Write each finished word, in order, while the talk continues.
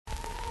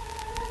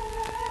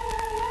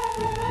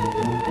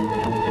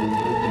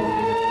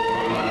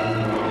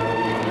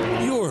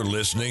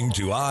listening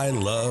to I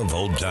Love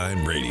Old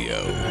Time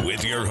Radio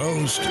with your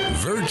host,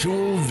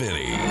 Virtual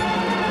Vinny.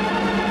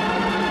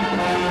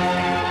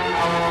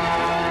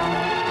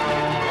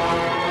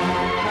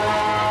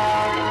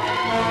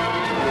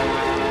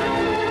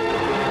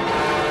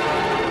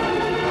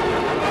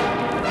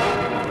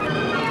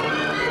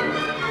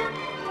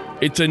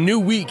 It's a new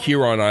week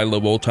here on I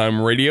Love Old Time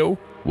Radio.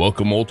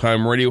 Welcome, Old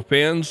Time Radio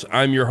fans.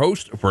 I'm your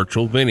host,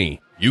 Virtual Vinny.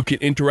 You can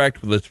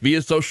interact with us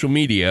via social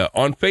media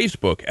on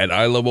Facebook at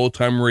I Love Old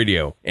Time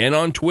Radio and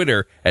on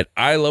Twitter at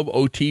I Love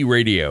OT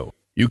Radio.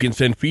 You can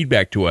send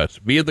feedback to us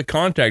via the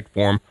contact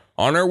form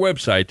on our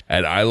website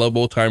at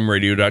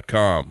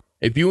iloveoldtimeradio.com.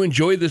 If you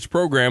enjoy this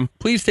program,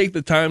 please take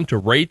the time to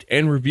rate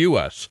and review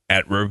us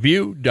at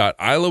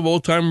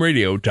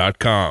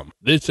review.iloveoldtimeradio.com.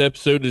 This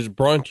episode is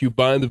brought to you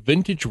by the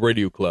Vintage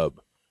Radio Club.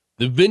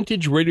 The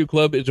Vintage Radio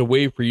Club is a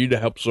way for you to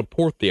help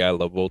support the I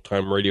Love Old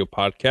Time Radio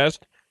podcast,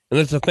 and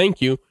as a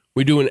thank you,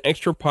 we do an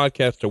extra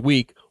podcast a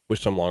week with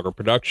some longer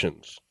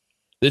productions.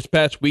 This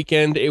past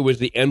weekend, it was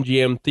the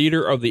MGM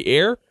Theater of the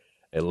Air,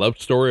 a love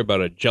story about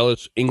a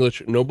jealous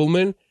English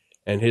nobleman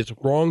and his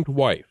wronged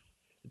wife.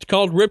 It's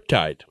called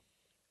Riptide.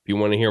 If you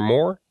want to hear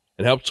more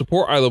and help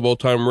support I Love Old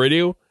Time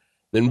Radio,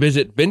 then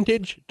visit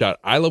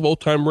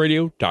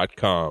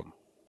vintage.iloveoldtimeradio.com.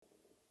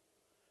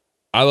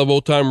 I Love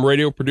Old Time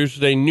Radio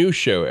produces a new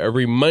show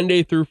every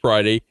Monday through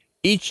Friday,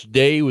 each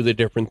day with a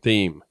different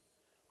theme.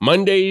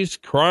 Mondays,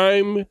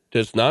 Crime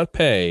Does Not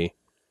Pay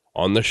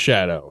on The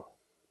Shadow.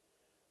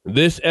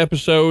 This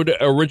episode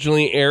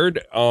originally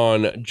aired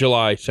on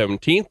July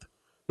 17th,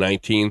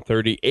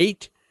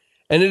 1938,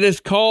 and it is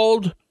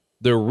called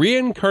The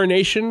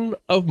Reincarnation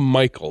of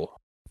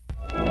Michael.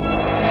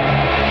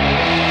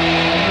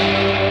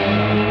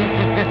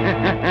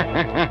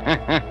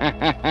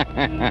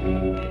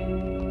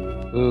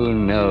 Who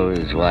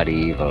knows what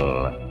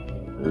evil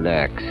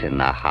lurks in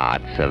the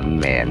hearts of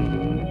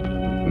men?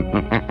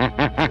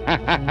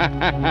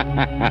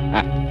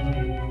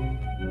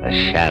 The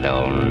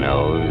Shadow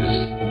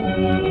knows.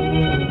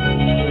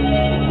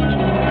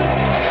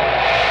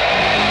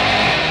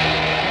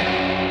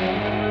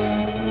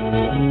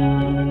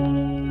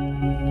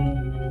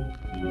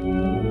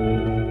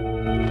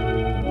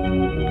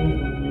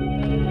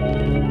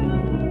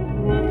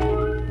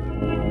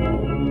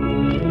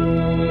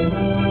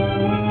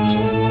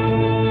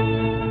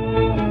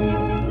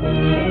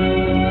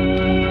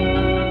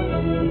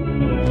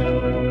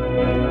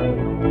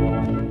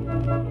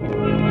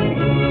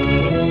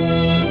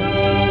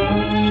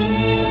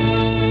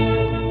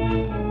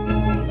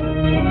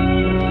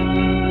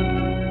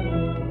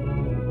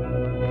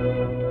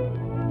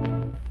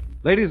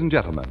 Ladies and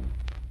gentlemen,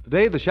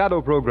 today the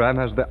Shadow program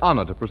has the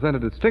honor to present a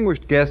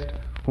distinguished guest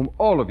whom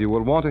all of you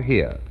will want to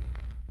hear.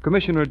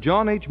 Commissioner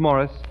John H.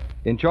 Morris,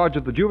 in charge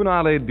of the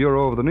Juvenile Aid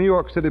Bureau of the New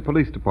York City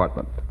Police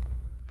Department.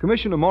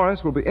 Commissioner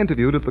Morris will be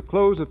interviewed at the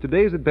close of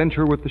today's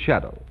adventure with the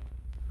Shadow.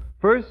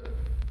 First,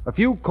 a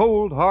few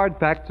cold, hard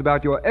facts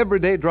about your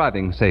everyday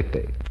driving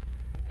safety.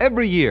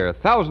 Every year,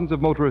 thousands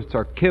of motorists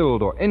are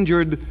killed or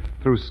injured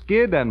through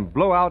skid and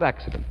blowout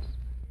accidents.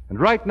 And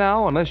right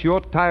now, unless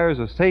your tires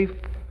are safe,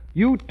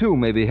 you too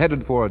may be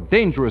headed for a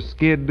dangerous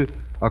skid,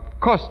 a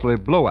costly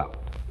blowout.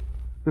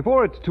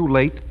 Before it's too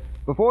late,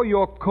 before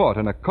you're caught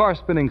in a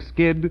car-spinning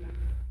skid,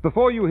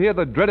 before you hear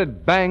the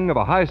dreaded bang of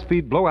a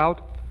high-speed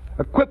blowout,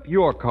 equip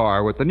your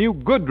car with the new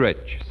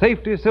Goodrich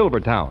Safety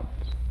Silvertowns.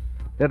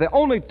 They're the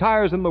only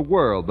tires in the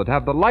world that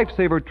have the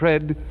lifesaver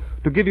tread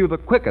to give you the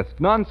quickest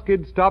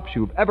non-skid stops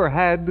you've ever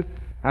had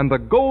and the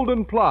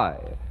golden ply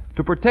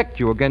to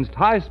protect you against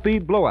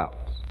high-speed blowouts.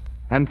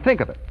 And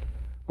think of it.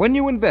 When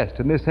you invest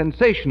in this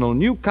sensational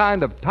new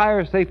kind of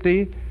tire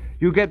safety,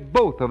 you get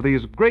both of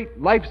these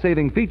great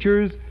life-saving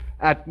features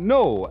at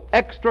no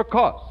extra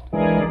cost.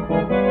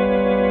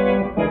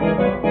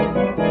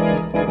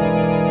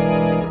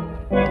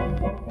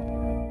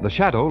 The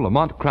Shadow,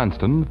 Lamont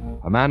Cranston,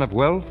 a man of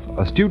wealth,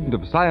 a student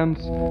of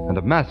science, and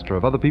a master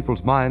of other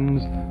people's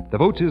minds,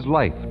 devotes his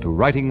life to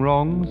righting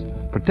wrongs,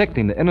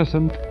 protecting the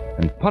innocent,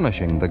 and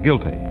punishing the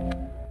guilty.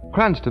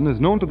 Cranston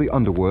is known to the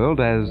underworld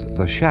as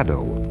the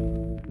Shadow.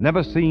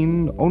 Never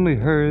seen, only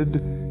heard,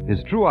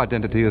 his true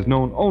identity is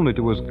known only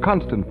to his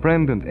constant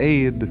friend and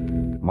aide,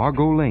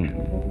 Margot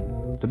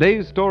Lane.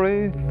 Today's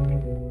story,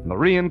 The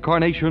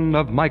Reincarnation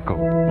of Michael.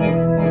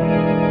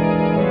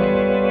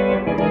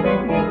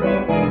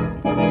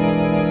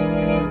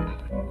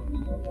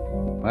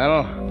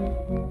 Well,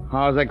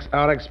 how's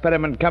our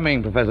experiment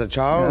coming, Professor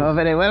Charles? Oh,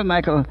 very well,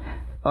 Michael.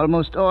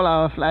 Almost all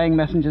our flying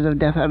messengers of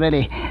death are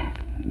ready.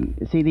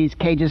 See these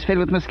cages filled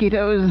with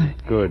mosquitoes?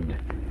 Good.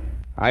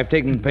 I've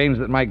taken pains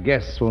that my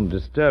guests won't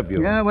disturb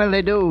you. Yeah, well,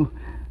 they do.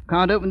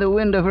 Can't open the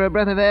window for a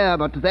breath of air,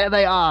 but there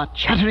they are,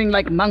 chattering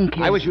like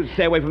monkeys. I wish you'd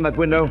stay away from that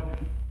window.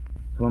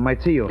 Someone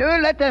might see you. Do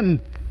let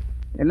them.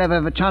 They'll never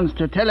have a chance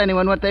to tell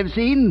anyone what they've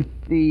seen.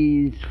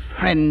 These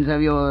friends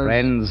of yours.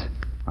 Friends?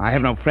 I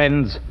have no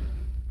friends.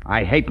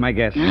 I hate my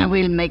guests.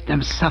 We'll make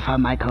them suffer,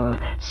 Michael.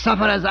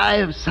 Suffer as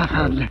I've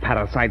suffered. Those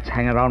parasites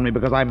hang around me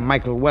because I'm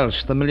Michael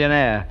Welsh, the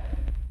millionaire.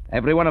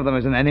 Every one of them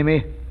is an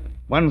enemy.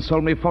 One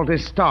sold me faulty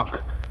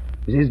stock.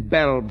 Mrs.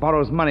 Bell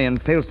borrows money and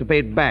fails to pay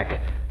it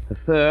back. The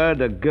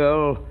third, a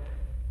girl,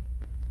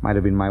 might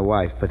have been my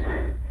wife, but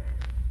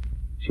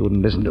she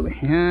wouldn't listen to me.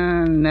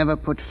 Never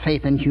put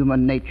faith in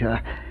human nature.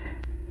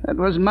 That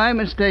was my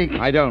mistake.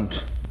 I don't.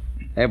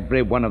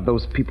 Every one of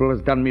those people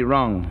has done me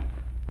wrong.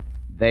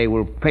 They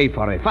will pay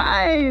for it.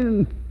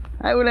 Fine.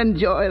 I will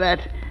enjoy that.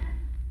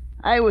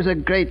 I was a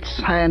great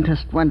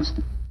scientist once,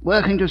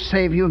 working to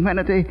save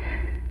humanity.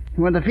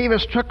 When the fever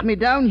struck me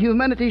down,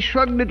 humanity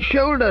shrugged its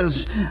shoulders.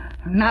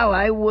 Now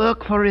I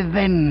work for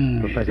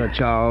revenge. Professor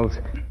Charles,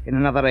 in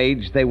another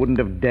age, they wouldn't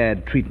have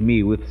dared treat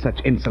me with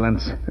such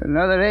insolence.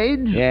 Another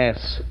age?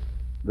 Yes.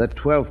 The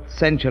 12th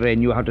century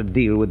knew how to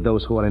deal with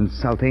those who were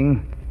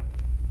insulting.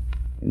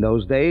 In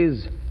those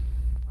days,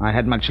 I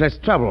had much less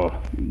trouble.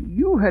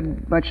 You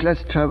had much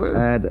less trouble?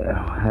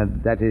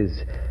 That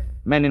is,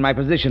 men in my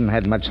position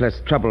had much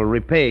less trouble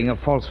repaying a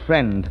false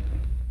friend.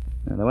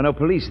 There were no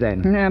police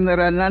then.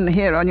 There are none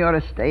here on your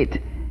estate.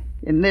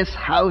 In this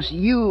house,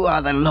 you are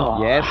the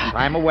law. Yes,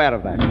 I'm aware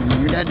of that.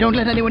 Don't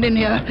let anyone in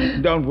here.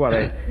 Don't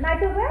worry.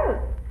 Michael Wells.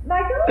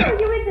 Michael, are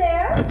you in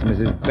there? It's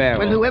Mrs. Bell.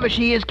 Well, whoever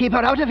she is, keep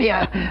her out of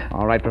here.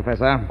 All right,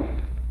 Professor.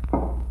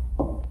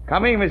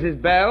 Coming,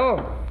 Mrs. Bell.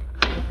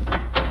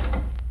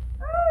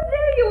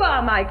 There you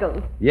are,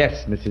 Michael.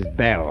 Yes, Mrs.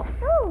 Bell.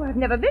 Oh, I've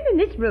never been in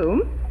this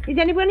room. Is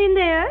anyone in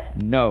there?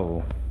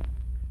 No.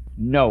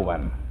 No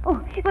one.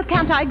 Oh, well,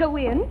 can't I go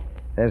in?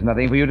 There's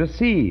nothing for you to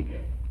see.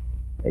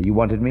 You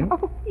wanted me?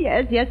 Oh,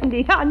 yes,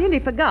 indeed. I nearly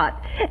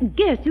forgot.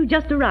 Guess who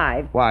just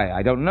arrived? Why,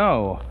 I don't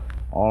know.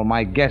 All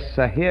my guests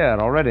are here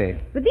already.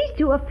 But these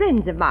two are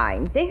friends of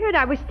mine. They heard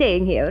I was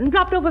staying here and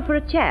dropped over for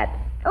a chat.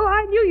 Oh,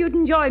 I knew you'd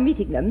enjoy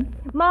meeting them.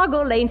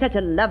 Margot Lane's such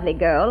a lovely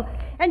girl.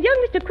 And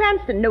young Mr.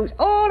 Cranston knows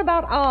all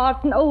about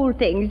art and old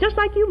things, just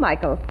like you,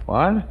 Michael.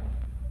 What?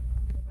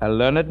 A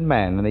learned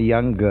man and a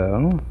young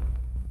girl?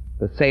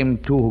 The same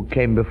two who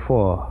came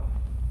before.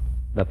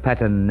 The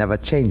pattern never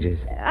changes.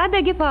 I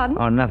beg your pardon?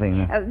 Oh,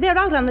 nothing. They're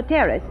out on the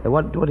terrace.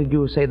 What did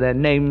you say their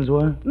names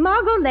were?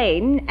 Margot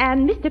Lane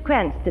and Mr.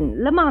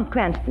 Cranston, Lamont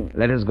Cranston.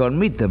 Let us go and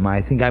meet them.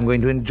 I think I'm going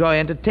to enjoy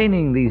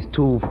entertaining these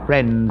two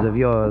friends of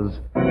yours.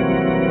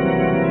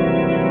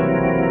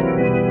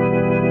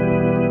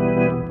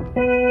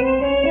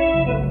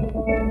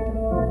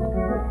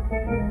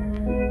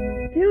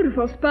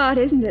 Beautiful spot,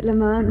 isn't it,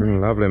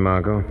 Lamont? Lovely,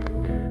 Margot.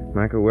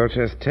 Michael Welch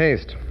has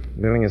taste.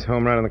 Building his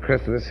home right on the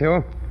crest of this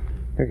hill.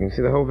 You can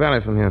see the whole valley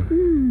from here.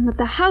 But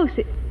the house,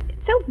 it's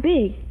so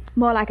big.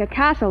 More like a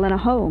castle than a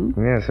home.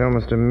 Yes,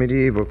 almost a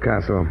medieval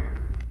castle.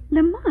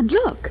 Lamont,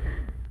 look.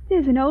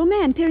 There's an old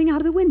man peering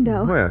out of the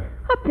window. Where?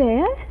 Up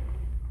there.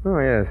 Oh,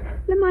 yes.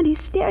 Lamont, he's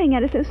staring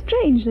at us so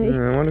strangely.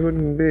 I wonder who it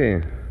can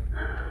be.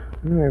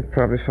 We'll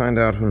probably find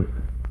out when...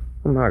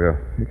 Oh, Margot,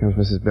 here comes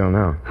Mrs. Bell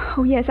now.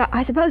 Oh, yes,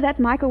 I suppose that's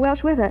Michael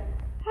Welch with her.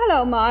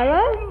 Hello,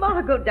 Myra. Oh,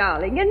 Margot,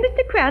 darling, and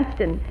Mr.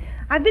 Cranston.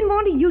 I've been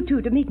wanting you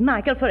two to meet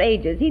Michael for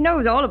ages. He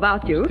knows all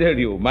about you. Still,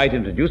 you might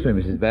introduce me,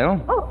 Mrs.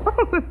 Bell. Oh,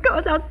 of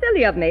course, how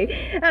silly of me.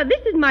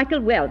 This is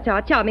Michael Welch,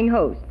 our charming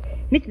host.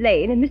 Miss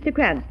Lane and Mr.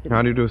 Cranston.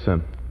 How do you do, sir?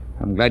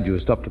 I'm glad you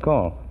stopped to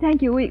call.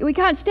 Thank you. We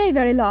can't stay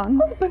very long.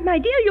 Oh, but my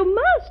dear, you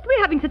must.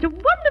 We're having such a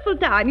wonderful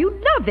time. You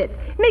love it.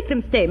 Make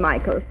them stay,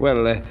 Michael.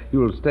 Well,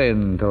 you'll stay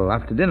until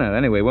after dinner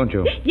anyway, won't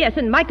you? Yes,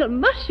 and Michael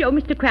must show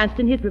Mr.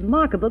 Cranston his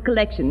remarkable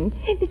collection.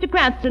 Mr.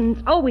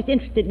 Cranston's always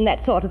interested in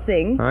that sort of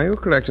thing. Are you a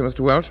collector,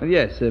 Mr. Welch?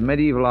 Yes,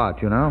 medieval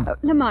art, you know.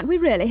 Lamont, we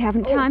really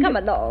haven't time Come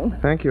to... along.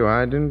 Thank you.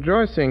 I'd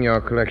enjoy seeing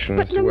your collection,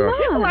 But Mr. Welch.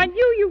 Lamont... Oh, I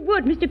knew you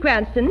would, Mr.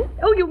 Cranston.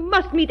 Oh, you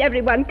must meet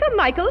everyone. Come,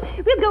 Michael.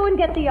 We'll go and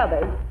get the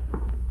others.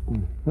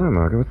 Well,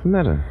 Margot, what's the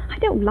matter? I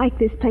don't like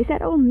this place.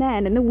 That old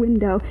man in the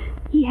window.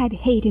 He had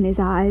hate in his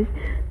eyes.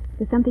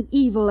 There's something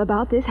evil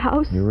about this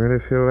house. You really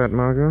feel that,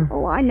 Margot?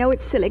 Oh, I know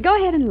it's silly. Go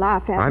ahead and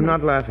laugh at me. I'm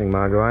not laughing,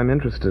 Margot. I'm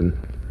interested.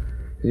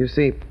 You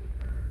see,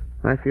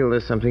 I feel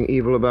there's something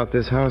evil about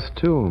this house,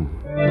 too.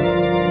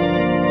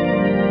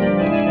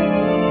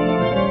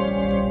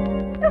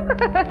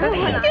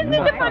 Isn't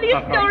this the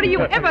funniest story you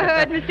ever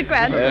heard, Mr.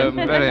 Cranston?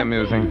 Very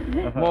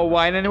amusing. More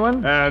wine,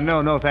 anyone?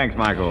 No, thanks,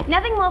 Michael.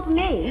 Nothing more for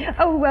me.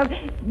 Oh, well,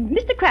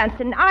 Mr.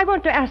 Cranston, I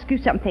want to ask you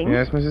something.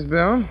 Yes, Mrs.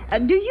 Bell?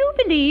 Do you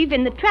believe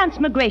in the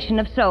transmigration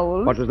of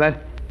souls? What was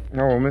that?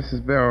 Oh,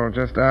 Mrs. Bell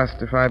just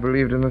asked if I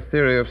believed in the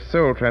theory of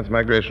soul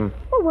transmigration.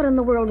 Well, what in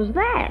the world is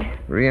that?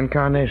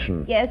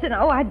 Reincarnation. Yes, and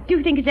I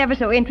do think it's ever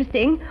so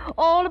interesting.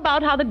 All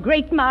about how the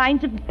great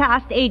minds of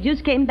past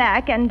ages came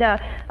back and,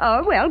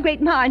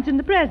 great minds in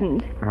the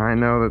present. I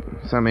know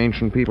that some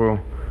ancient people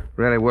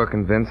really were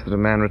convinced that a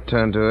man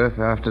returned to Earth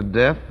after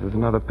death as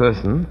another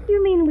person.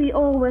 You mean we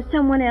all were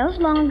someone else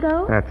long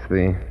ago? That's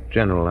the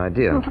general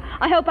idea.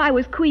 I hope I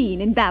was queen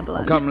in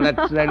Babylon. Come,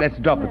 let's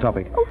drop the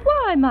topic. Oh,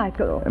 why,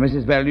 Michael?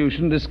 Mrs. Bell, you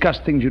shouldn't discuss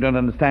things you don't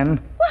understand.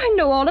 Well, I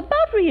know all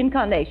about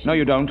reincarnation. No,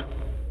 you don't.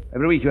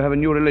 Every week you have a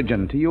new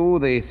religion. To you,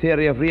 the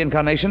theory of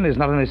reincarnation is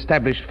not an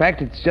established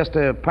fact. It's just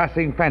a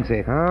passing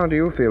fancy. How do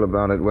you feel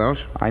about it, Welch?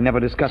 I never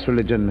discuss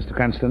religion, Mr.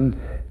 Cranston.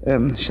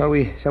 Shall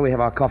we have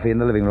our coffee in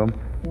the living room?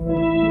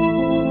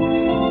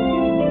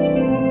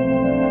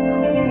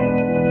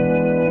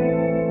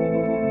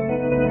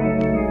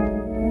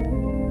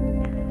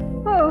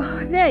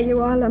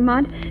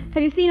 Lamont.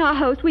 Have you seen our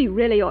host? We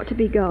really ought to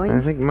be going.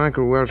 I think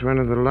Michael Welch went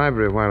into the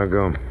library a while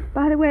ago.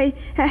 By the way,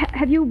 where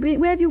have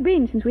you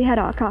been since we had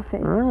our coffee?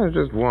 I was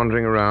just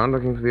wandering around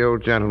looking for the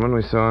old gentleman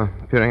we saw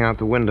peering out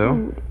the window.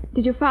 Oh,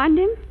 did you find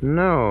him?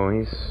 No,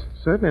 he's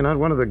certainly not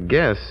one of the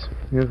guests.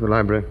 Here's the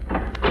library.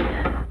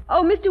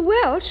 Oh, Mr.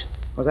 Welch.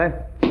 What's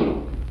that?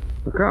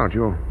 Look out,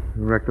 you'll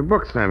wreck the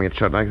book slamming it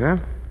shut like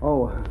that.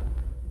 Oh,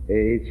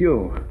 it's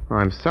you. Oh,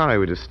 I'm sorry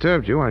we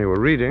disturbed you while you were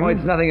reading. Oh,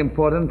 it's nothing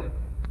important.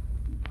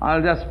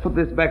 I'll just put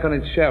this back on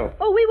its shelf.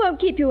 Oh, we won't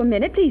keep you a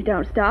minute. Please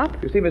don't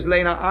stop. You see, Miss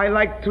Lane, I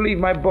like to leave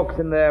my books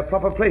in their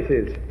proper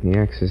places. He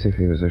acts as if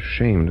he was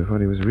ashamed of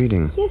what he was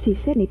reading. Yes, he's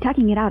certainly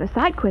tucking it out of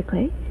sight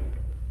quickly.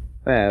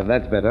 There,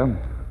 that's better.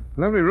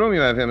 Lovely room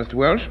you have here, Mr.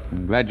 Welch.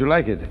 I'm glad you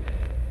like it.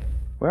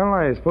 Well,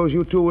 I suppose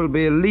you two will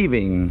be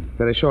leaving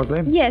very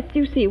shortly. Yes,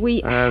 you see,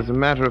 we... As a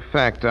matter of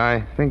fact,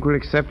 I think we'll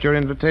accept your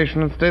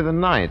invitation and stay the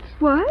night.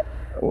 What?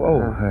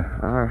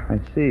 I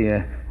see.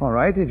 All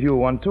right, if you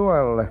want to,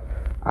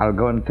 I'll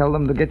go and tell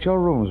them to get your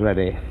rooms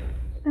ready.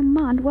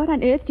 Lamont, what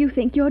on earth do you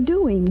think you're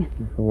doing?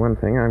 For one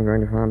thing, I'm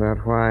going to find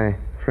out why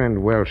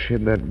friend Welch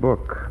hid that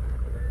book.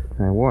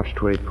 I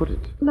watched where he put it.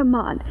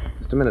 Lamont.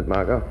 Just a minute,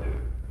 Margot.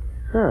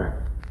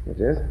 It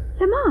is.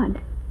 Lamont,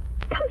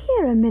 come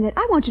here a minute.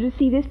 I want you to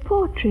see this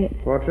portrait.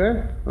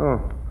 Portrait?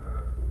 Oh,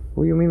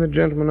 you mean the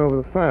gentleman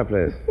over the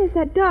fireplace? There's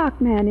that dark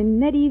man in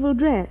medieval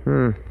dress.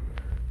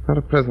 Not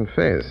a pleasant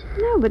face.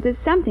 No, but there's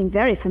something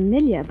very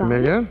familiar about it.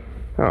 Familiar?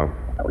 Oh.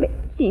 Well, it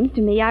seems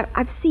to me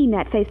I've seen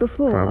that face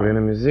before. Probably in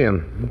a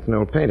museum. It's an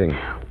old painting.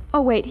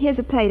 Oh, wait, here's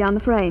a plate on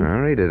the frame. I'll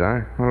read it.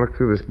 I'll look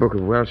through this book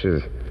of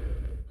Welch's.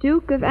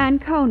 Duke of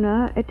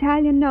Ancona,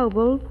 Italian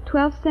noble,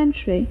 12th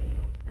century.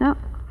 Oh,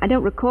 I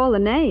don't recall the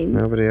name.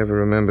 Nobody ever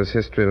remembers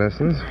history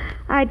lessons.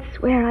 I'd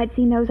swear I'd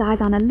seen those eyes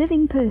on a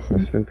living person.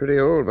 It's been pretty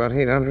old, about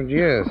 800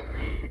 years.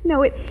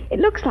 No, it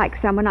looks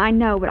like someone I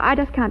know, but I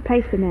just can't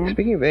place the man.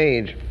 Speaking of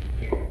age,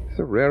 it's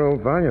a rare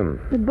old volume.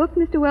 The book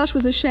Mr. Welch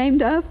was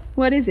ashamed of?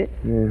 What is it?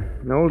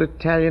 An old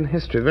Italian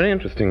history. Very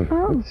interesting.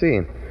 Oh. Let's see.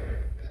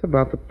 It's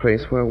about the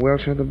place where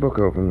Welch had the book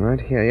open, right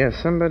here.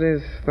 Yes,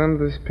 somebody's thumbed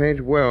this page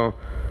well.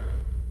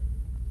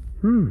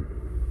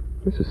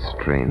 This is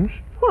strange.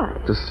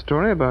 What? It's a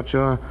story about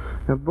your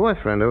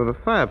boyfriend over the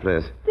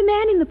fireplace. The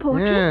man in the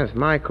portrait? Yes,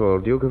 Michael,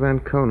 Duke of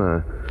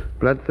Ancona.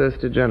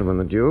 Bloodthirsty gentleman,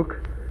 the Duke.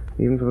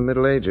 Even for the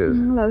Middle Ages.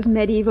 Those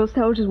medieval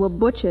soldiers were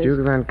butchers.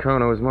 Duke of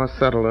Ancona was more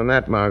subtle than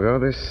that, Margot.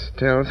 This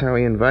tells how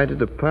he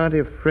invited a party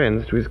of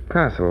friends to his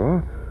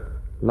castle,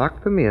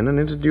 locked them in, and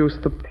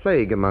introduced the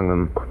plague among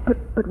them.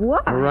 But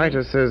what? The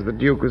writer says the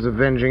Duke was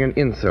avenging an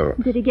insult.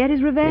 Did he get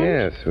his revenge?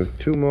 Yes, with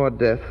 2 more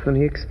deaths than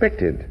he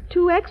expected.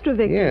 2 extra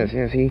victims?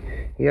 Yes, he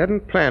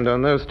hadn't planned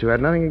on those 2.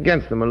 Had nothing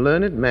against them, a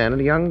learned man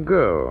and a young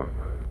girl.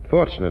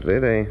 Fortunately,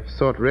 they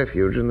sought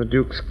refuge in the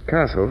Duke's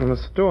castle from a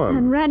storm.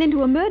 And ran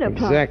into a murder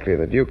plot. Exactly.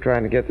 The Duke tried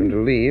to get them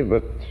to leave,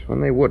 but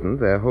when they wouldn't,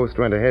 their host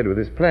went ahead with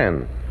his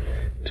plan.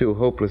 2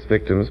 hopeless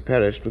victims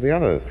perished with the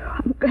others.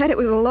 I'm glad it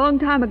was a long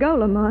time ago,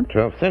 Lamont.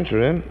 12th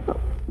century.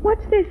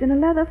 What's this in a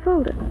leather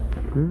folder?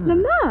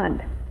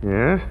 Lamont!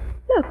 Yes?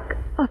 Look,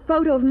 a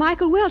photo of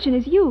Michael Welch in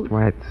his youth.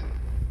 Why, it's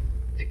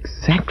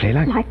exactly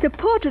like... Like the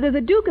portrait of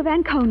the Duke of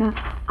Ancona.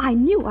 I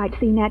knew I'd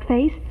seen that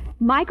face.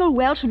 Michael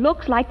Welch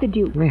looks like the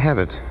Duke. Let me have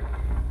it.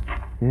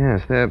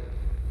 Yes, they're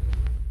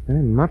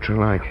very much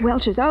alike.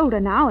 Welch is older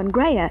now and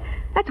grayer.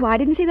 That's why I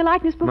didn't see the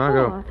likeness before.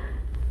 Margot,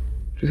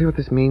 do you see what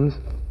this means?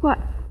 What?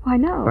 Why,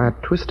 no. By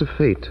a twist of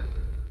fate,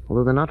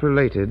 although they're not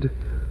related,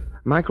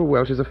 Michael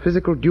Welch is a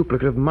physical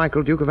duplicate of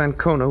Michael, Duke of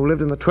Ancona, who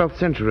lived in the 12th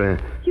century.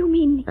 You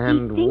mean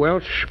And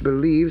Welch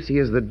believes he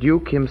is the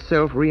Duke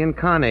himself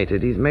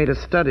reincarnated. He's made a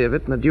study of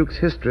it in the Duke's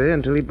history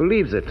until he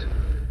believes it.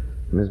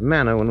 In his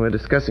manner, when we're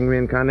discussing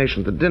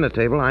reincarnation at the dinner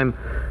table,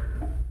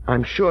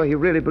 I'm sure he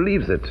really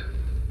believes it.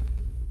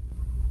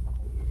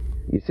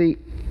 You see,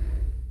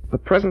 the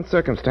present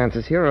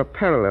circumstances here are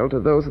parallel to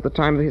those at the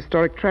time of the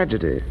historic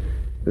tragedy.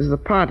 This is a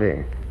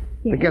party.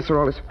 Yes. The guests are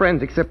all his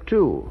friends except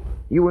 2.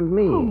 You and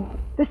me. Oh,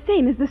 the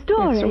same as the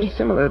story. It's so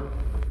similar.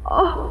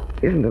 Oh.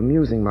 Isn't it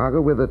amusing,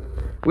 Margot?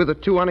 We're the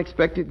 2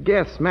 unexpected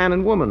guests, man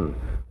and woman.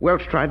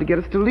 Welch tried to get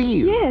us to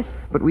leave. Yes.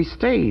 But we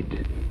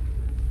stayed.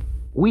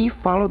 We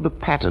followed the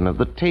pattern of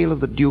the tale of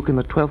the Duke in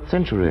the 12th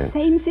century.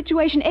 Same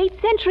situation 8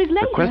 centuries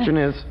later. The question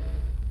is,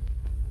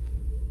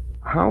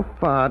 how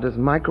far does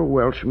Michael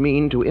Welch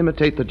mean to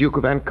imitate the Duke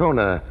of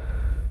Ancona?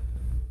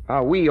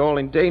 Are we all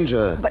in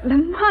danger? But,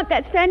 Lamont,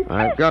 that's fantastic.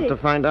 I've got to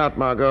find out,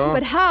 Margot.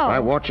 But how? By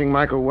watching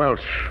Michael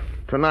Welch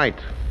tonight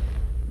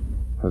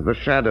as the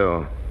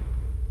shadow.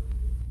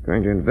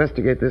 Going to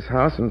investigate this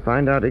house and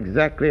find out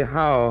exactly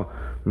how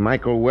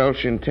Michael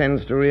Welch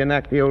intends to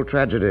reenact the old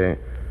tragedy.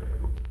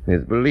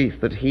 His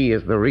belief that he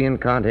is the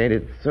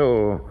reincarnated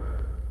soul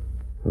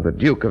of the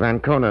Duke of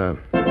Ancona.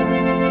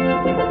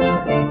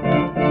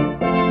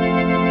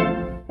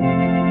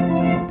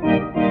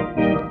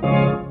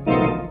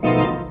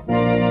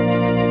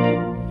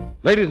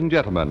 Ladies and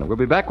gentlemen, we'll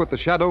be back with The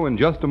Shadow in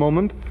just a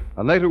moment,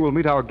 and later we'll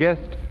meet our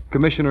guest,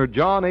 Commissioner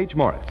John H.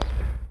 Morris.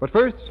 But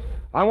first,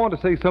 I want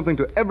to say something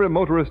to every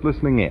motorist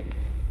listening in.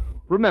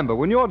 Remember,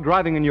 when you're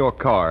driving in your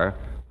car,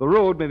 the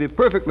road may be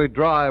perfectly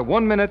dry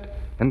 1 minute,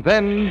 and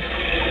then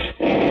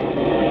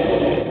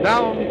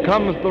down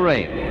comes the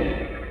rain.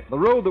 The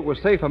road that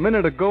was safe a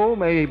minute ago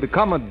may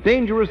become a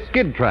dangerous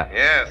skid track.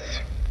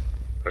 Yes.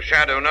 The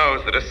shadow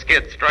knows that a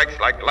skid strikes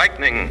like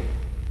lightning.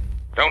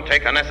 Don't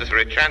take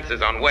unnecessary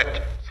chances on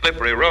wet,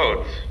 slippery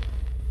roads.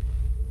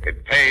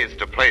 It pays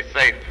to play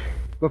safe.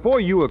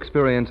 Before you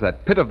experience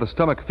that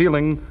pit-of-the-stomach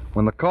feeling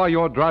when the car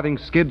you're driving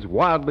skids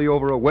wildly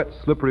over a wet,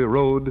 slippery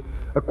road,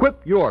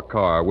 equip your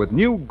car with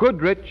new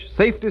Goodrich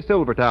Safety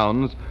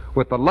Silvertowns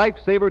with the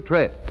Lifesaver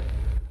Tread.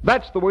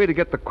 That's the way to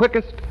get the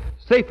quickest,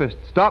 safest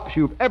stops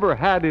you've ever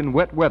had in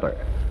wet weather.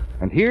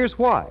 And here's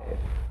why.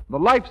 The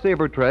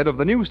Lifesaver Tread of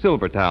the new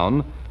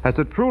Silvertown has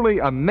a truly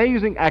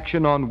amazing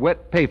action on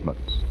wet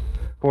pavements.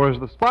 For as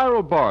the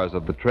spiral bars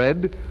of the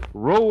tread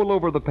roll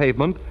over the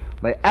pavement,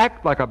 they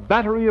act like a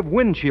battery of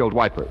windshield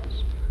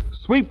wipers.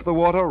 Sweep the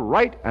water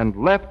right and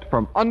left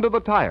from under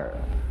the tire.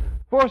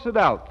 Force it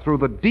out through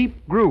the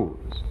deep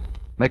grooves.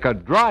 Make a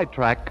dry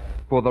track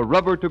for the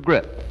rubber to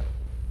grip.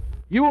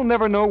 You'll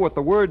never know what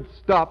the word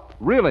stop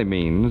really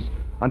means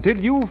until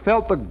you've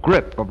felt the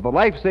grip of the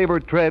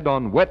Lifesaver Tread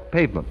on wet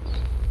pavements.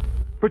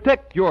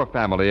 Protect your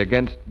family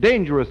against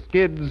dangerous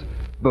skids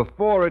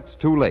before it's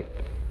too late.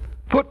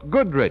 Put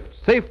Goodrich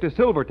Safety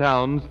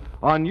Silvertowns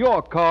on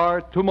your car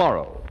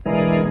tomorrow.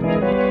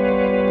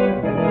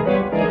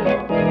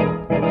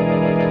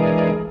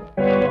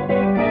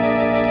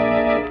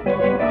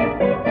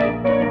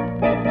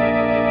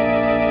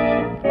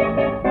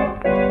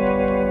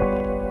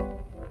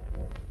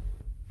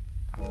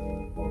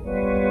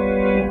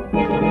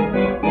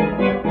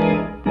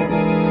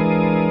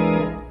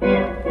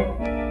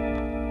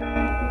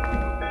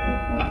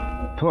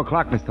 2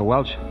 o'clock, Mr.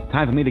 Welch.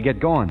 Time for me to get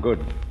going.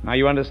 Good. Now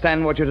you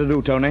understand what you're to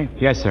do, Tony?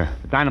 Yes, sir.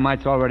 The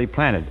dynamite's already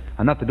planted.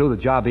 Enough to do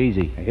the job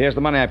easy. Here's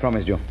the money I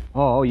promised you.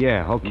 Oh,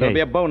 yeah, okay. There'll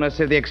be a bonus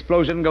if the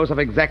explosion goes off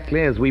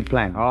exactly as we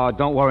planned. Oh,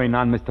 don't worry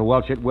none, Mr.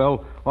 Welch. It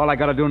will. All I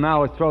gotta do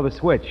now is throw the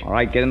switch. All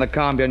right, get in the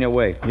car and be on your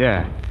way.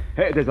 Yeah.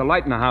 Hey, there's a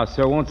light in the house,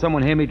 sir. Won't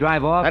someone hear me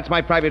drive off? That's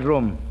my private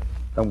room.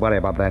 Don't worry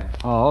about that.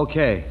 Oh,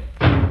 okay.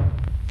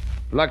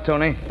 Luck,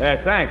 Tony.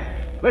 Yeah, thanks.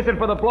 Listen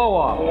for the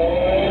blow-off.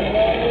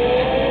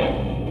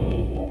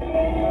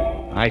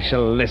 I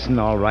shall listen,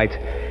 all right.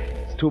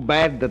 It's too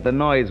bad that the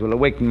noise will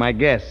awaken my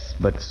guests,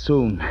 but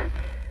soon,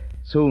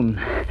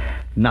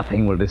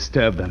 nothing will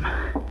disturb them.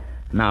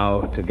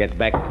 Now, to get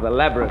back to the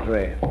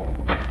laboratory.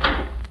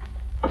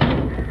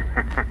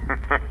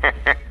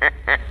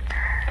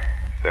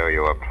 So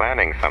you are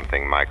planning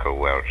something, Michael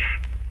Welch.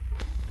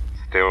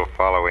 Still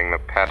following the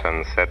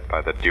pattern set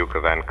by the Duke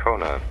of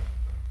Ancona.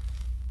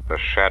 The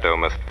shadow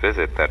must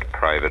visit that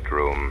private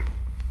room.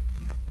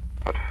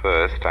 But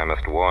first, I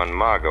must warn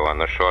Margot on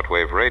the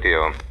shortwave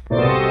radio.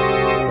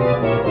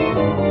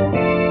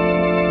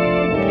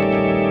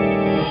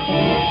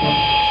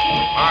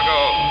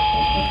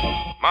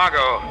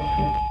 Margot!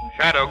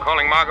 Shadow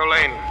calling Margot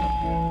Lane.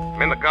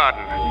 I'm in the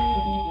garden.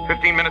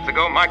 15 minutes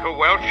ago, Michael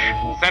Welch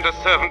sent a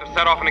servant to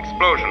set off an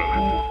explosion.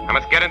 I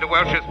must get into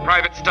Welch's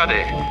private study.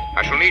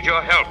 I shall need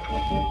your help.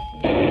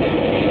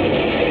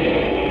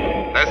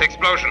 There's the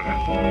explosion.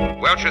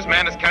 Welch's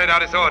man has carried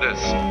out his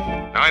orders.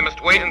 Now I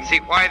must wait and see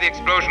why the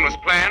explosion was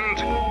planned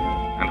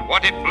and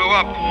what it blew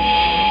up.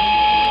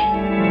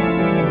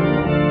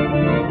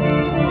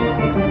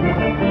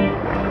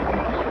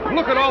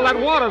 Look at all that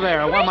water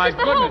there. Why, my the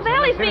whole goodness.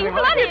 valley's being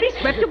flooded. Be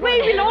swept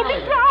away. We'll all be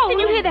drowned. Did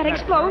you hear that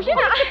explosion?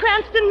 Mr.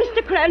 Cranston,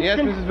 Mr.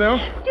 Cranston. Yes, Mrs. Bell?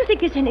 Do you think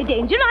there's any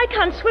danger? I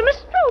can't swim a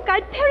stroke.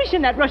 I'd perish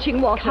in that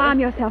rushing water. Calm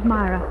yourself,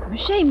 Myra. I'm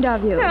ashamed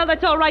of you. Well,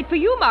 that's all right for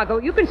you, Margot.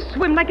 You can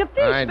swim like a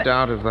fish. I but...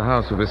 doubt if the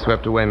house will be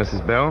swept away,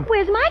 Mrs. Bell.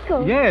 Where's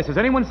Michael? Yes, has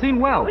anyone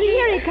seen Welch? Well,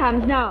 here he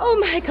comes now. Oh,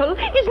 Michael,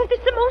 isn't this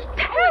the most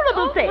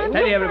terrible thing?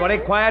 Steady, everybody.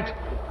 Quiet.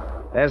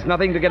 There's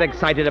nothing to get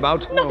excited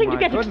about. Nothing to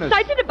get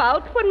excited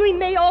about when we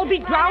may all be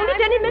drowned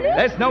at any minute.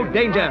 There's no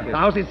danger. The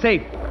house is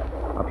safe.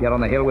 Up here on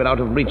the hill, we're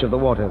out of reach of the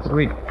waters.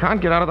 We can't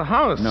get out of the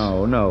house.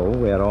 No.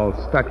 We're all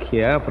stuck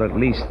here for at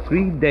least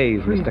 3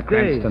 days, Mr.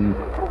 Cranston.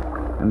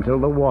 Until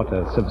the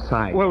water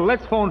subsides. Well,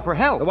 let's phone for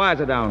help. The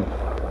wires are down.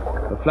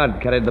 The flood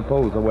carried the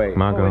poles away.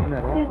 Margot,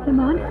 Yes,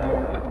 Lamont?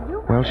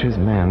 Welch's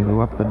man blew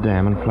up the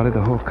dam and flooded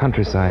the whole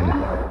countryside.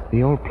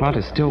 The old plot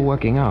is still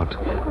working out.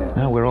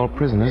 Now we're all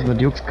prisoners in the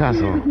Duke's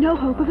castle. With no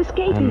hope of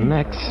escaping. And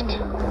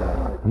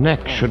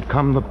next should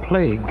come the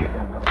plague.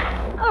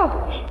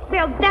 Oh,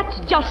 well, that's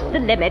just the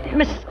limit.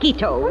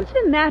 Mosquitoes. What's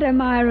the matter,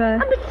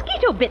 Myra? A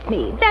mosquito bit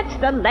me. That's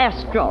the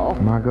last straw.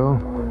 Margot,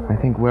 I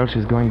think Welch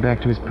is going back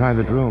to his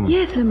private room.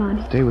 Yes,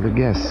 Lamont. Stay with the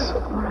guests.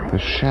 All right. The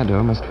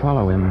shadow must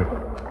follow him.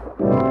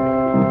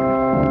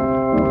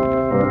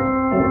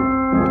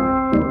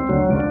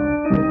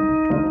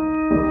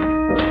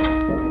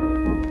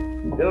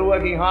 Still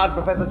working hard,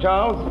 Professor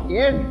Charles?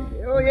 Yes?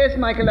 Oh, yes,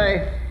 Michael.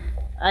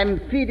 I'm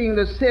feeding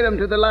the serum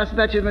to the last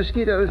batch of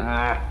mosquitoes.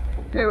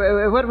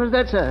 What was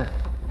that, sir?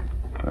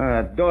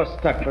 Door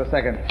stuck for a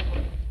second.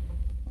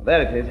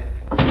 There it is.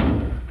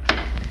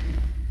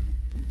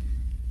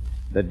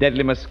 The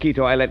deadly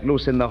mosquito I let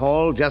loose in the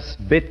hall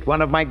just bit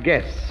one of my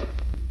guests.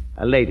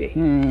 A lady.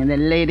 The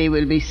lady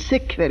will be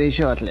sick very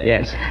shortly.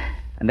 Yes.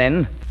 And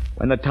then,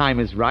 when the time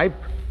is ripe,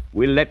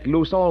 we'll let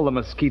loose all the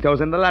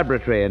mosquitoes in the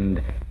laboratory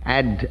and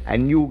add a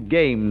new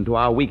game to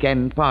our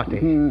weekend party.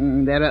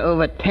 There are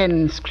over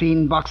 10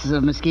 screen boxes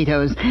of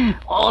mosquitoes,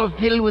 all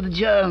filled with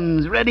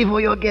germs, ready for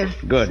your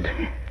guests. Good.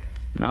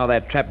 Now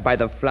they're trapped by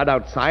the flood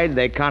outside,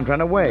 they can't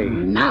run away.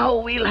 Now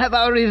we'll have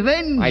our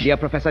revenge. My dear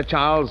Professor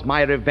Charles,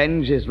 my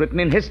revenge is written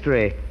in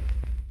history.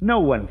 No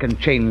one can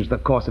change the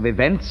course of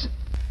events.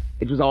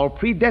 It was all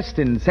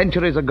predestined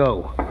centuries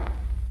ago.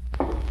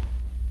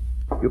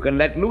 You can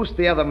let loose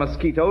the other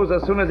mosquitoes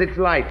as soon as it's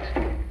light.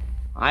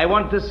 I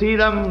want to see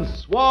them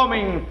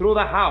swarming through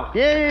the house.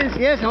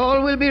 Yes,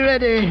 all will be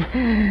ready.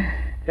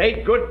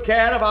 Take good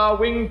care of our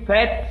winged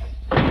pets.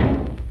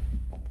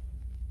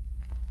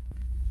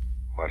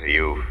 What are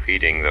you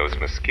feeding those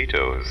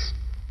mosquitoes,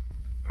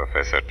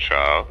 Professor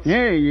Charles?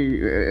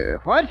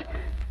 What?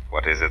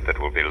 What is it that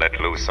will be let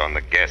loose on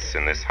the guests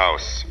in this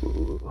house?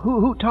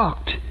 Who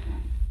talked?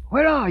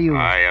 Where are you?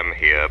 I am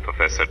here,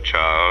 Professor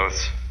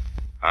Charles.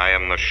 I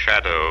am the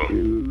Shadow.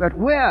 But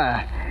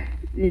where?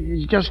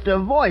 It's just a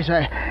voice.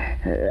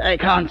 I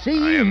can't see.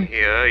 I am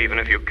here even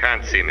if you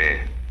can't see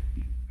me.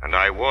 And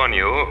I warn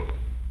you,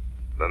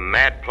 the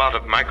mad plot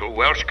of Michael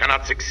Welsh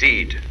cannot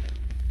succeed.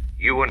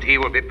 You and he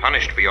will be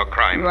punished for your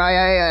crime.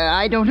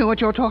 I don't know what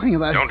you're talking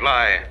about. Don't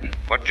lie.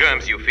 What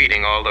germs are you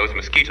feeding all those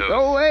mosquitoes?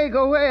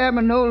 Go away. I'm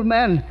an old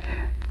man.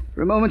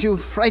 For a moment you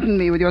frightened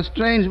me with your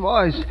strange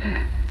voice.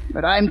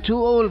 But I'm too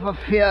old for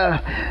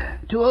fear.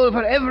 Too old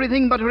for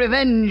everything but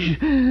revenge.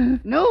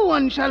 No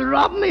one shall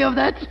rob me of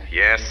that.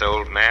 Yes,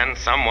 old man,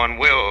 someone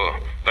will.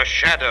 The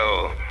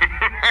Shadow.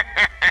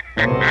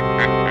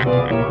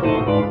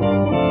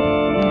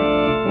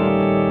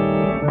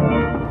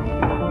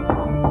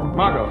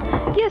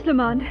 Margot. Yes,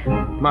 Lamont.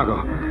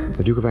 Margot,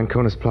 the Duke of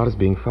Ancona's plot is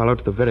being followed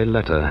to the very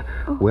letter.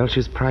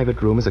 Welsh's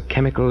private room is a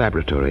chemical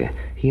laboratory.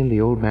 He and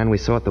the old man we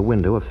saw at the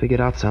window have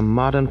figured out some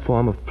modern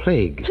form of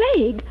plague.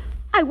 Plague?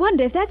 I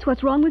wonder if that's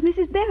what's wrong with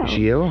Mrs. Bell. Is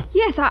she ill?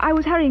 Yes, I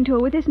was hurrying to her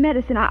with this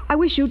medicine. I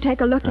wish you'd take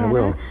a look at I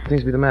will. her. What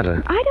seems to be the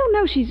matter? I don't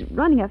know. She's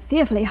running a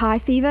fearfully high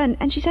fever,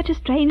 and she's such a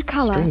strange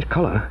color. Strange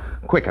color?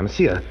 Quick, I must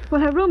see her.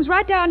 Well, her room's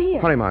right down here.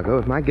 Hurry, Margot.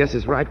 If my guess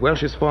is right,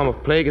 Welsh's form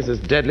of plague is as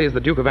deadly as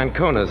the Duke of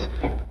Ancona's.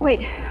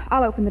 Wait,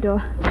 I'll open the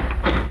door.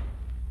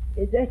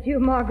 Is that you,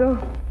 Margot?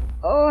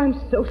 Oh, I'm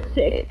so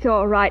sick. It's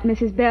all right,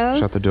 Mrs.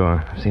 Bell. Shut the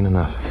door. I've seen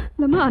enough.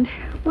 Lamont,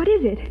 what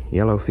is it?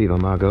 Yellow fever,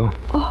 Margot.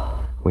 Oh.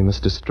 We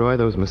must destroy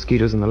those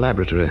mosquitoes in the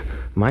laboratory.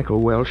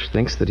 Michael Welsh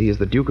thinks that he is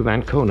the Duke of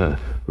Ancona,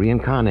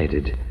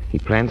 reincarnated. He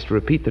plans to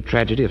repeat the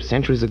tragedy of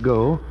centuries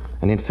ago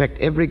and infect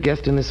every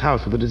guest in this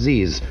house with the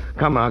disease.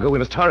 Come, Margot, we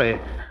must hurry.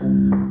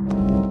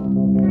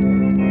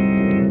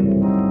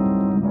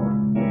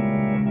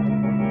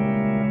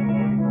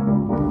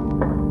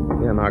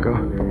 Here, Margot.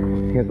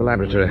 Here's the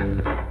laboratory.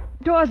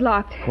 Door's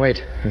locked.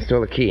 Wait, I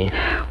stole the key.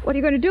 What are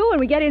you going to do when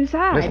we get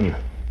inside? Listen.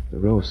 The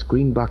row of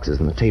screen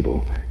boxes on the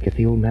table. Get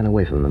the old man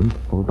away from them,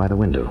 over by the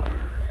window.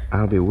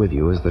 I'll be with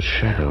you as the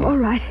Shadow. All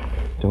right.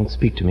 Don't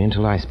speak to me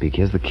until I speak.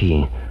 Here's the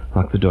key.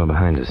 Lock the door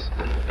behind us.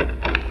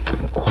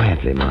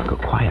 Quietly, Margot,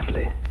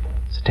 quietly.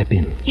 Step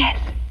in. Yes.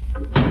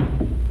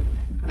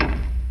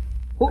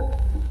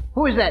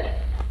 Who is that?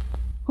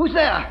 Who's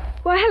there?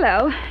 Well,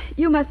 hello.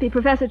 You must be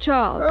Professor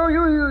Charles. Oh,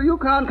 you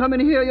can't come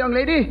in here, young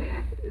lady.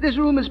 This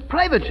room is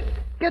private.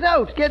 Get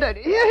out.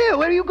 Here,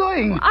 where are you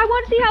going? I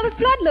want to see how the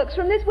flood looks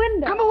from this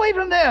window. Come away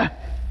from there.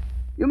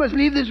 You must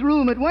leave this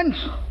room at once.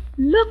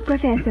 Look,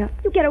 Professor.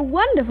 You get a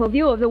wonderful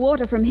view of the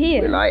water from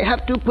here. Will I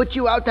have to put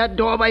you out that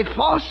door by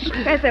force?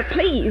 Professor,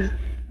 please.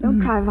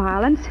 Don't try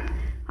violence.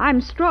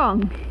 I'm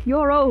strong.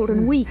 You're old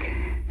and weak.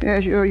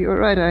 Yes, you're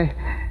right.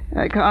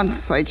 I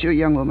can't fight you,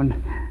 young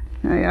woman.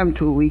 I am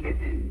too weak.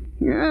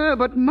 Yeah,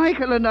 but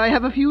Michael and I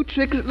have a few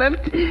tricks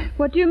left.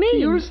 What do you mean?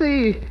 You'll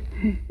see.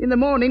 In the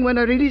morning when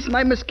I release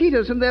my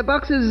mosquitoes from their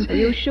boxes... Are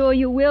you sure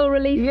you will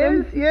release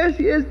them? Yes,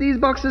 these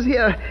boxes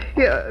here.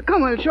 Here,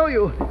 come, I'll show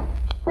you.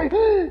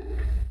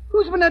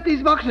 Who's been at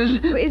these boxes?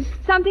 Is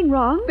something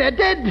wrong? They're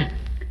dead.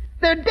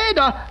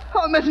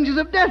 Our messengers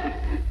of death.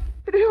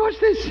 What's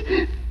this?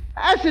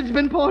 Acid's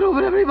been poured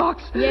over every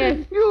box.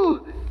 Yes.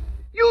 You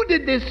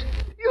did this.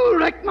 You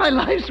wrecked my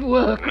life's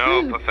work.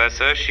 No,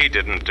 Professor, she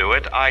didn't do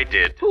it. I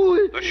did.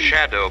 Who? The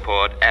Shadow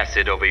poured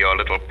acid over your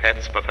little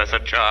pets, Professor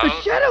Charles.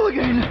 The Shadow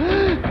again.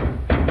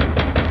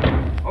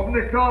 Open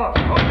this door.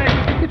 Open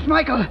it. It's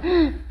Michael,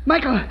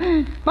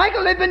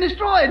 they've been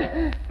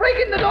destroyed. Break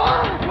in the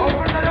door.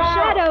 Open the door.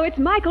 Shadow, it's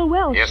Michael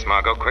Welsh. Yes,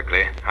 Margot,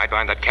 quickly. Hide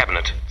behind that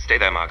cabinet. Stay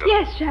there, Margot.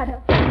 Yes, Shadow.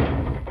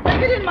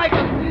 Break it in,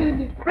 Michael.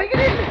 Break it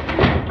in.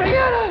 Bring it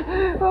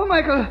out. Oh,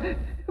 Michael,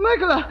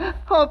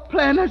 our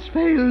plan has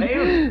failed.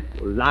 Failed?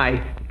 Oh,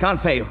 lie. It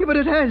can't fail. Yeah, but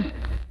it has.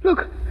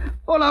 Look,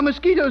 all our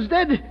mosquitoes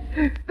dead.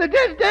 They're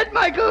dead,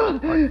 Michael.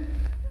 What?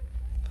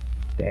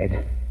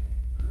 Dead?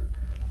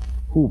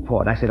 Who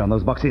poured acid on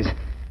those boxes?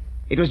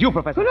 It was you,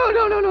 Professor.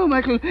 No,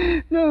 Michael.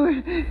 No,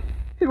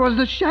 it was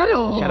the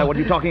Shadow. Shadow, what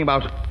are you talking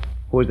about?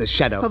 Who is the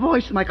shadow? A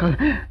voice, Michael.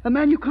 A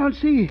man you can't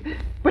see.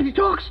 But he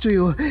talks to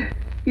you.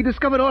 He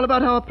discovered all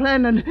about our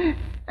plan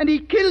and he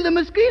killed the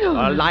mosquito.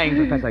 Lying,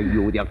 Professor.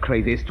 You with your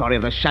crazy story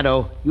of the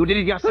shadow. You did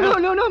it yourself.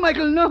 No,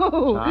 Michael, no.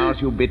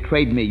 Charles, you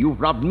betrayed me.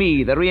 You've robbed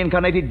me, the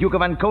reincarnated Duke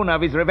of Ancona,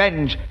 of his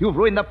revenge. You've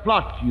ruined the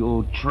plot,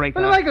 you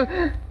traitor.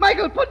 No,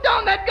 Michael, put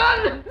down that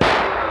gun!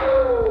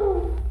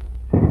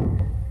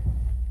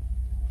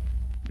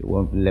 You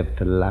won't live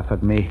to laugh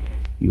at me,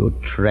 you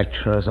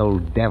treacherous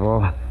old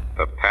devil.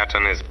 The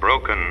pattern is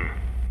broken,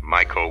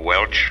 Michael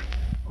Welch.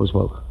 Who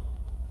spoke?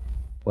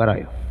 Where are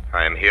you?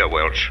 I am here,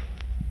 Welch.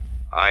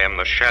 I am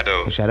the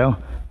Shadow. The Shadow?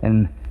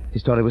 Then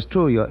his story was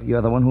true.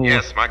 You're the one who...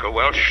 Yes, Michael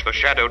Welch, the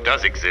Shadow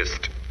does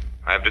exist.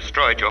 I have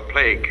destroyed your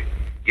plague.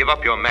 Give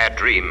up your mad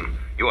dream.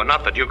 You are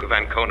not the Duke of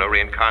Ancona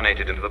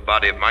reincarnated into the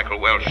body of Michael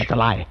Welch. That's a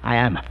lie. I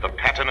am. The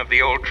pattern of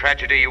the old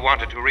tragedy you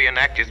wanted to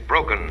reenact is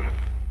broken.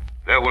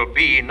 There will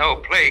be no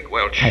plague,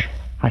 Welch.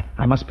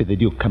 I must be the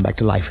Duke come back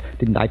to life.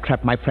 Didn't I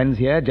trap my friends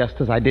here just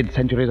as I did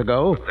centuries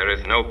ago? There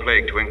is no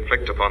plague to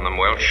inflict upon them,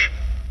 Welch.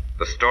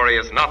 The story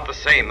is not the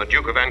same. The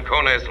Duke of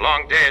Ancona is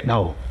long dead.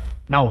 No.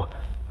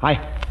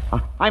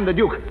 I'm the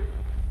Duke.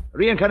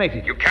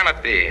 Reincarnated. You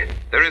cannot be.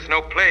 There is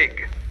no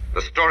plague.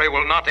 The story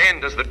will not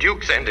end as the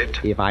Duke's ended.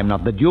 If I'm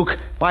not the Duke,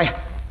 why,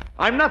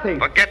 I'm nothing.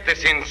 Forget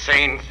this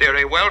insane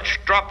theory, Welch.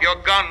 Drop your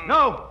gun.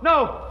 No.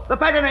 The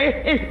pattern,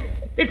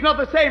 it's not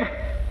the same.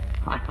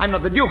 I'm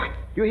not the Duke.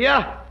 You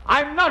hear?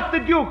 I'm not the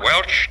Duke.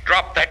 Welch,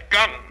 drop that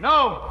gun.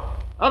 No.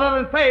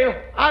 Other than fail,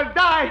 I'll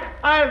die.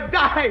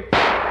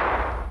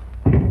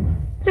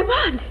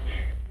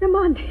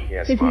 Lamont.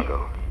 Yes,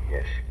 Margot.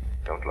 Yes.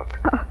 Don't look.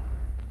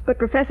 But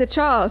Professor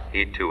Charles...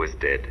 He, too, is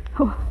dead.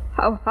 Oh,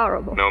 how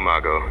horrible. No,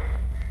 Margot.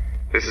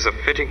 This is a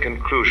fitting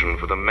conclusion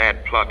for the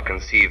mad plot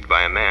conceived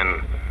by a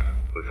man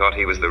who thought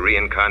he was the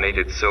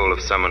reincarnated soul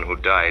of someone who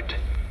died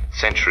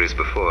centuries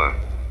before.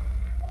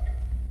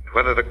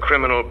 Whether the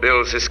criminal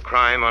builds his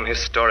crime on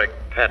historic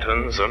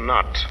patterns or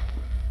not,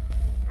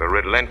 the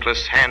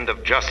relentless hand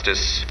of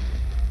justice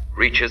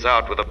reaches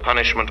out with a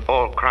punishment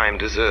all crime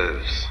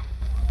deserves.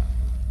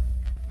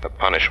 The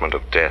punishment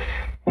of death.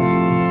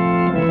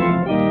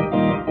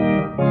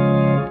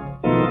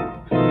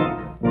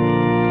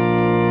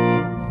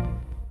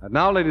 And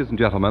now, ladies and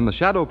gentlemen, the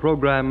Shadow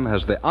program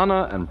has the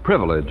honor and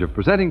privilege of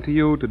presenting to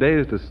you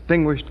today's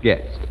distinguished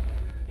guest.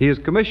 He is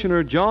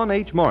Commissioner John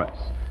H. Morris,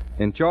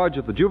 in charge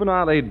of the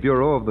Juvenile Aid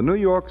Bureau of the New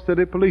York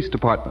City Police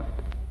Department.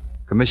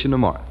 Commissioner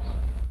Morris.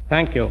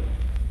 Thank you.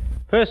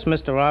 First,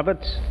 Mr.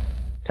 Roberts,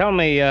 tell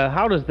me,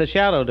 how does the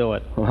Shadow do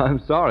it? Well, I'm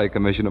sorry,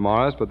 Commissioner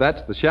Morris, but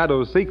that's the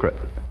Shadow's secret.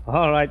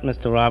 All right,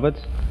 Mr.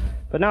 Roberts.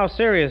 But now,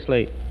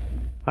 seriously,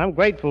 I'm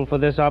grateful for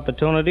this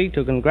opportunity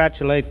to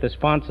congratulate the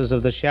sponsors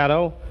of the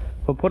Shadow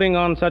for putting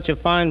on such a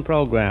fine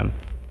program.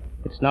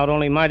 It's not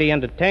only mighty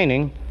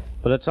entertaining,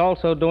 but it's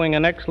also doing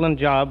an excellent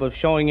job of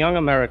showing young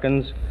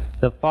Americans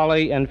the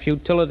folly and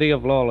futility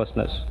of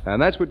lawlessness.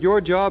 And that's what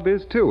your job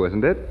is, too,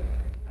 isn't it?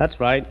 That's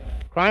right.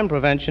 Crime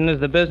prevention is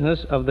the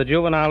business of the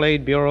Juvenile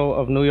Aid Bureau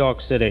of New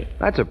York City.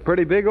 That's a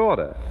pretty big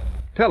order.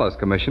 Tell us,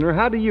 Commissioner,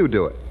 how do you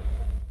do it?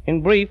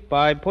 In brief,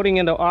 by putting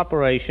into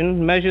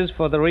operation measures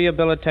for the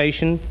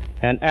rehabilitation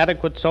and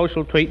adequate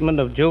social treatment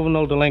of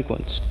juvenile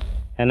delinquents,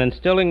 and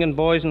instilling in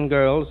boys and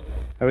girls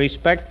a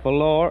respect for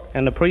law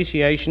and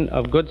appreciation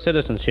of good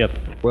citizenship.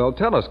 Well,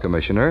 tell us,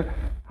 Commissioner,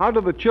 how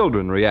do the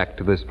children react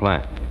to this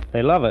plan?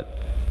 They love it.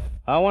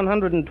 Our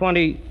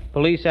 120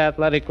 Police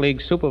Athletic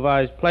League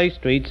supervised play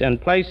streets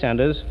and play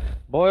centers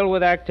boil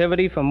with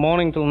activity from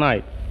morning till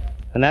night.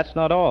 And that's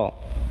not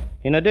all.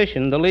 In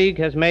addition, the League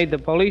has made the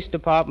police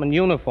department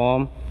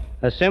uniform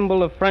a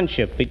symbol of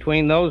friendship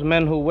between those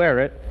men who wear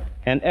it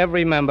and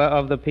every member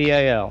of the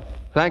PAL.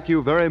 Thank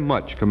you very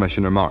much,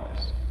 Commissioner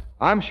Morris.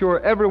 I'm sure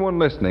everyone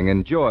listening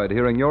enjoyed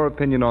hearing your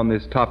opinion on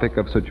this topic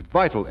of such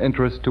vital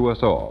interest to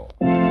us all.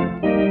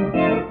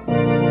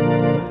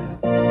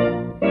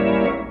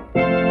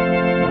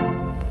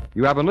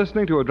 You have been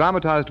listening to a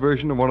dramatized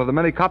version of one of the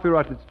many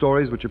copyrighted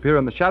stories which appear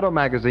in the Shadow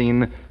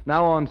magazine,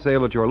 now on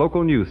sale at your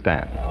local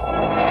newsstand.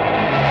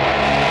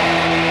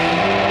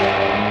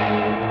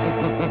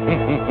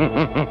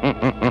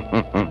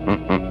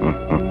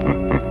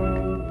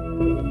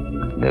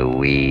 The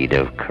weed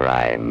of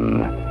crime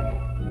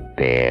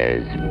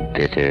bears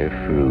bitter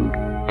fruit.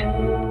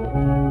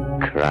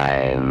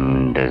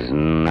 Crime does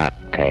not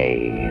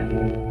pay.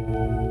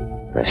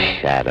 The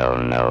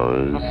Shadow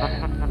knows.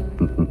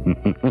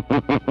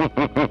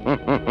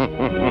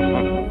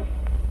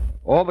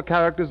 All the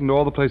characters and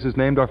all the places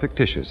named are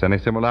fictitious. Any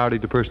similarity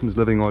to persons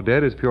living or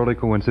dead is purely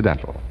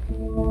coincidental.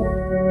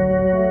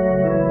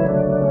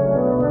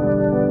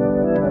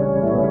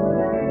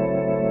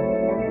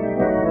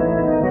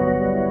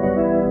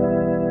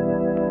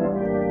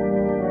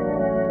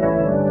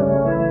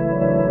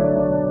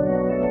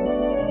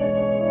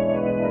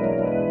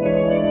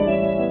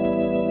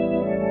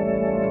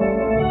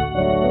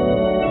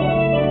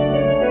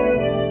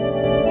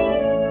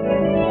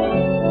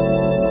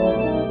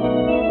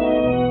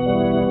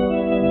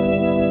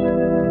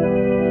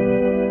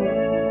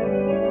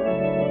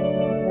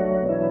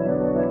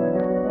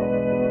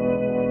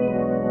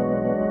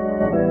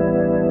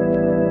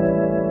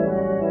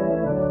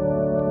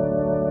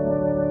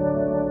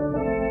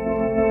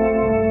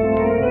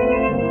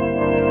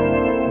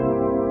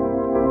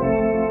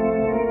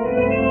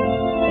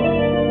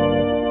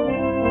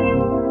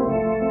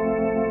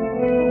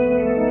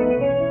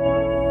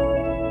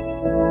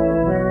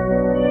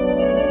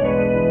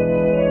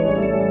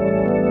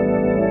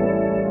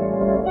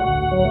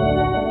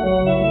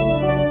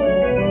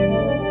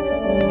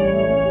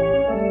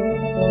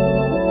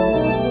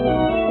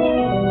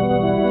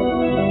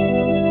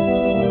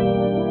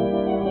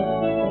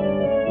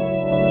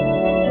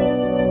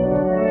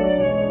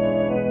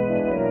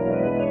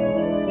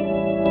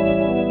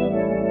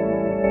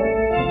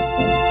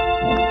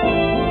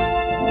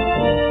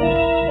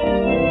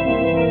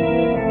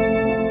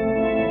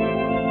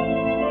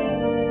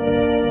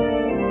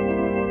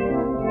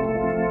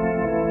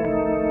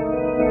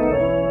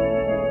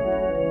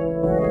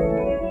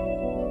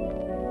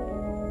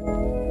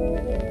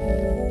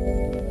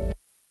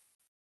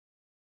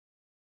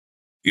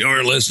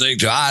 You're listening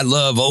to I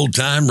Love Old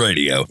Time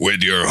Radio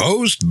with your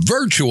host,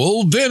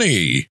 Virtual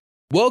Vinny.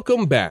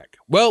 Welcome back.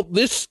 Well,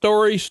 this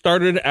story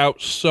started out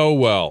so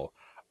well.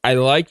 I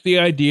like the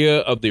idea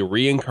of the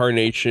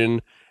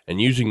reincarnation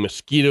and using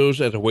mosquitoes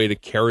as a way to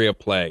carry a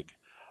plague.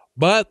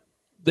 But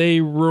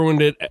they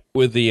ruined it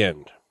with the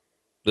end.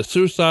 The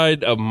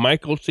suicide of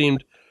Michael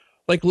seemed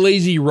like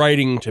lazy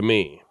writing to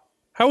me.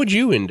 How would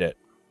you end it?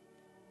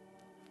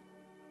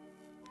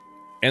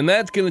 And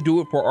that's going to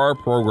do it for our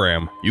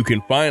program. You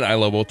can find I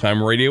Love Old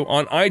Time Radio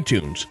on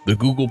iTunes, the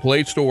Google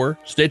Play Store,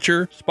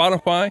 Stitcher,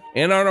 Spotify,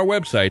 and on our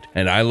website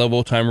at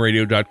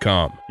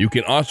iloveoldtimeradio.com. You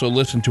can also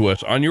listen to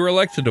us on your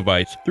Alexa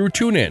device through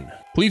TuneIn.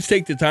 Please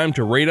take the time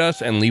to rate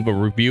us and leave a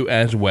review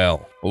as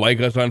well.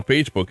 Like us on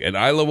Facebook at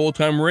I Love Old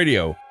Time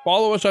Radio.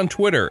 Follow us on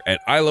Twitter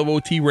at I Love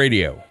OT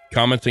Radio.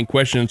 Comments and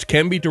questions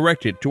can be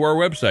directed to our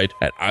website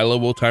at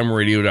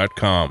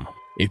iloveoldtimeradio.com.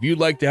 If you'd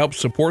like to help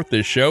support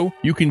this show,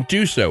 you can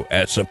do so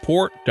at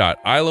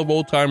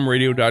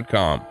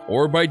support.iloveoldtimeradio.com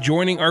or by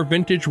joining our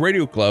Vintage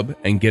Radio Club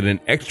and get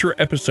an extra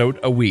episode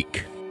a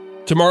week.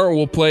 Tomorrow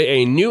we'll play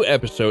a new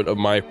episode of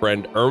My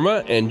Friend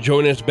Irma, and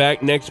join us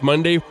back next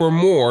Monday for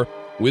more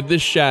with The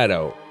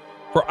Shadow.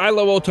 For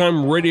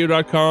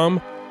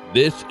iloveoldtimeradio.com,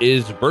 this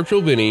is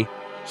Virtual Vinny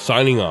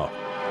signing off.